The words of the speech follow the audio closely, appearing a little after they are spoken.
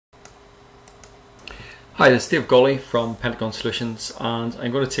Hi, this is Dave Gully from Pentagon Solutions, and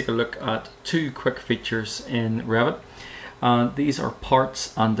I'm going to take a look at two quick features in Revit. And these are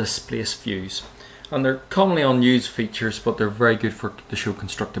parts and displaced views. And they're commonly unused features, but they're very good to show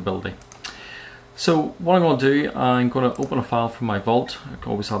constructability. So what I'm going to do, I'm going to open a file from my vault. I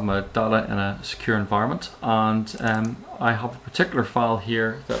always have my data in a secure environment, and I have a particular file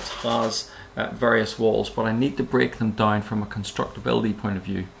here that has various walls, but I need to break them down from a constructability point of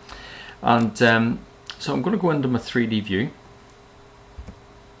view. And so I'm going to go into my 3D view,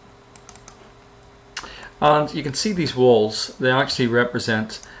 and you can see these walls. They actually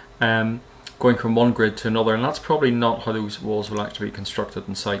represent going from one grid to another, and that's probably not how those walls will actually be constructed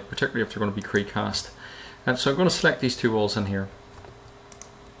in site, particularly if they're going to be precast. And so I'm going to select these two walls in here,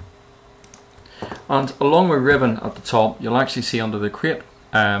 and along with ribbon at the top, you'll actually see under the create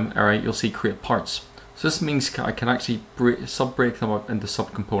area, you'll see create parts. So this means I can actually break them up into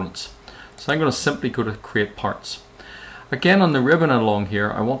subcomponents. So I'm going to simply go to create parts. Again, on the ribbon along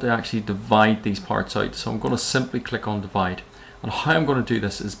here, I want to actually divide these parts out. So I'm going to simply click on divide. And how I'm going to do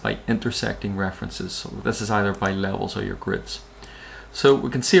this is by intersecting references. So this is either by levels or your grids. So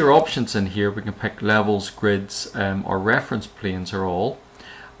we can see our options in here. We can pick levels, grids, or reference planes or all.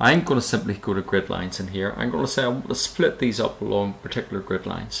 I'm going to simply go to grid lines in here. I'm going to say I want to split these up along particular grid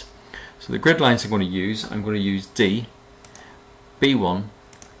lines. So the grid lines I'm going to use D, B1,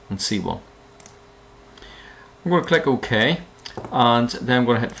 and C1. I'm going to click OK, and then I'm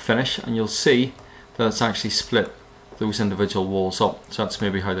going to hit finish, and you'll see that it's actually split those individual walls up. So that's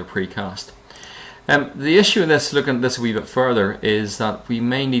maybe how they're precast. The issue in this, looking at this a wee bit further, is that we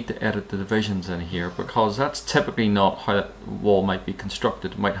may need to edit the divisions in here, because that's typically not how that wall might be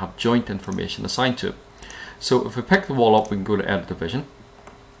constructed. It might have joint information assigned to it. So if we pick the wall up, we can go to edit division,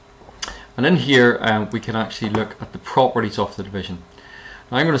 and in here we can actually look at the properties of the division.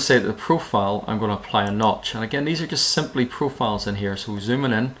 I'm going to say that the profile, I'm going to apply a notch, and again these are just simply profiles in here. So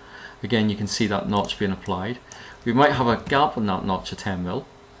zooming in, again you can see that notch being applied. We might have a gap in that notch at 10 mil,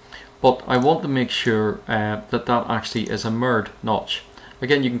 but I want to make sure that that actually is a mirrored notch.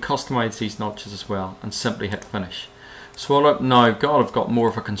 Again, you can customize these notches as well and simply hit finish. So what now I've got more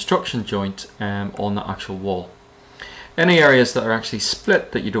of a construction joint on the actual wall. Any areas that are actually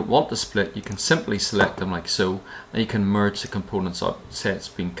split that you don't want to split, you can simply select them like so, and you can merge the components up. Say it's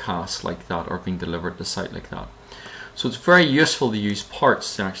been cast like that or being delivered to site like that. So it's very useful to use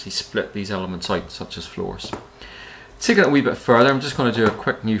parts to actually split these elements out, such as floors. Taking it a wee bit further, I'm just going to do a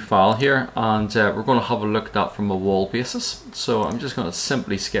quick new file here, and we're going to have a look at that from a wall basis. So I'm just going to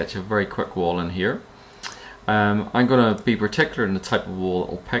simply sketch a very quick wall in here. I'm going to be particular in the type of wall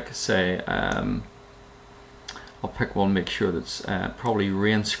I'll pick. Say I'll pick one, make sure that's probably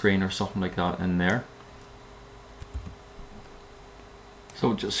rain screen or something like that in there. So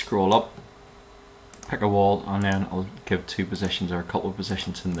we'll just scroll up, pick a wall, and then I'll give two positions or a couple of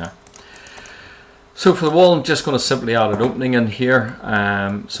positions in there. So for the wall, I'm just going to simply add an opening in here.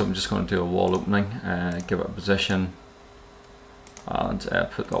 So I'm just going to do a wall opening, give it a position, and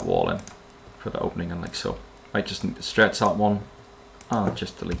put that wall in, put the opening in like so. I just need to stretch that one and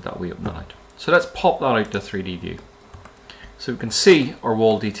just delete that wee opening out. So let's pop that out to 3D view. So we can see our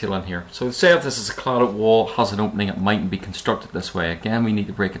wall detail in here. So say if this is a cladded wall, has an opening, it mightn't be constructed this way. Again, we need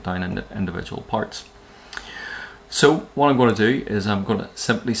to break it down into individual parts. So what I'm going to do is I'm going to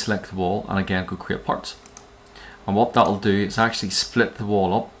simply select the wall and again go create parts. And what that'll do is actually split the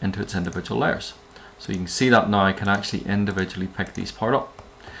wall up into its individual layers. So you can see that now I can actually individually pick these parts up.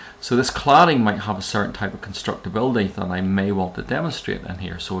 So this cladding might have a certain type of constructability that I may want to demonstrate in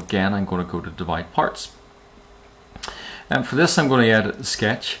here. So again, I'm going to go to divide parts. And for this, I'm going to edit the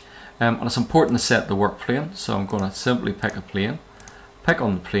sketch. And it's important to set the work plane. So I'm going to simply pick a plane, pick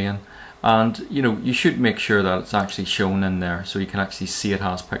on the plane, and you should make sure that it's actually shown in there so you can actually see it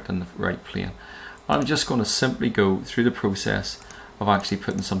has picked in the right plane. I'm just going to simply go through the process of actually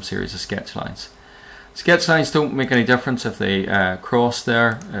putting some series of sketch lines. Sketch lines don't make any difference if they cross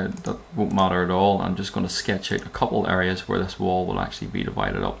there, that won't matter at all. I'm just going to sketch out a couple areas where this wall will actually be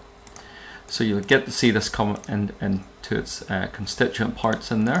divided up. So you'll get to see this come into its constituent parts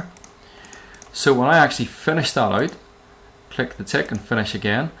in there. So when I actually finish that out, click the tick and finish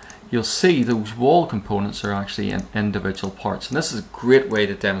again, you'll see those wall components are actually in individual parts. And this is a great way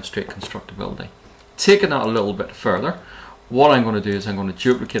to demonstrate constructability. Taking that a little bit further, what I'm going to do is I'm going to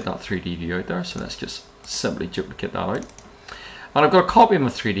duplicate that 3D view out there. So let's just simply duplicate that out. And I've got a copy of my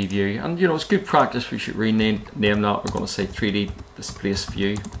 3D view, and it's good practice. We should rename that. We're going to say 3D Displaced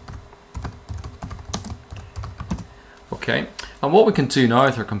view. Okay, and what we can do now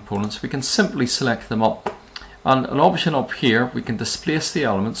with our components, we can simply select them up. And an option up here, we can displace the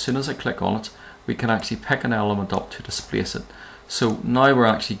element. As soon as I click on it, we can actually pick an element up to displace it. So now we're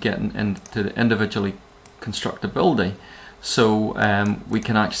actually getting into the individually constructability, so we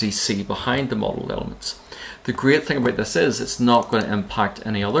can actually see behind the modelled elements. The great thing about this is it's not going to impact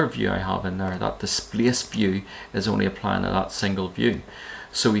any other view I have in there. That displaced view is only applying to that single view.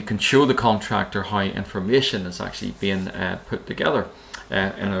 So we can show the contractor how information is actually being put together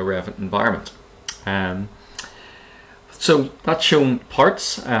in a Revit environment. So that's showing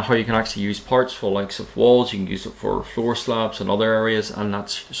parts, how you can actually use parts for likes of walls. You can use it for floor slabs and other areas, and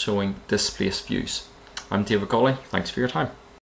that's showing displaced views. I'm David Colley. Thanks for your time.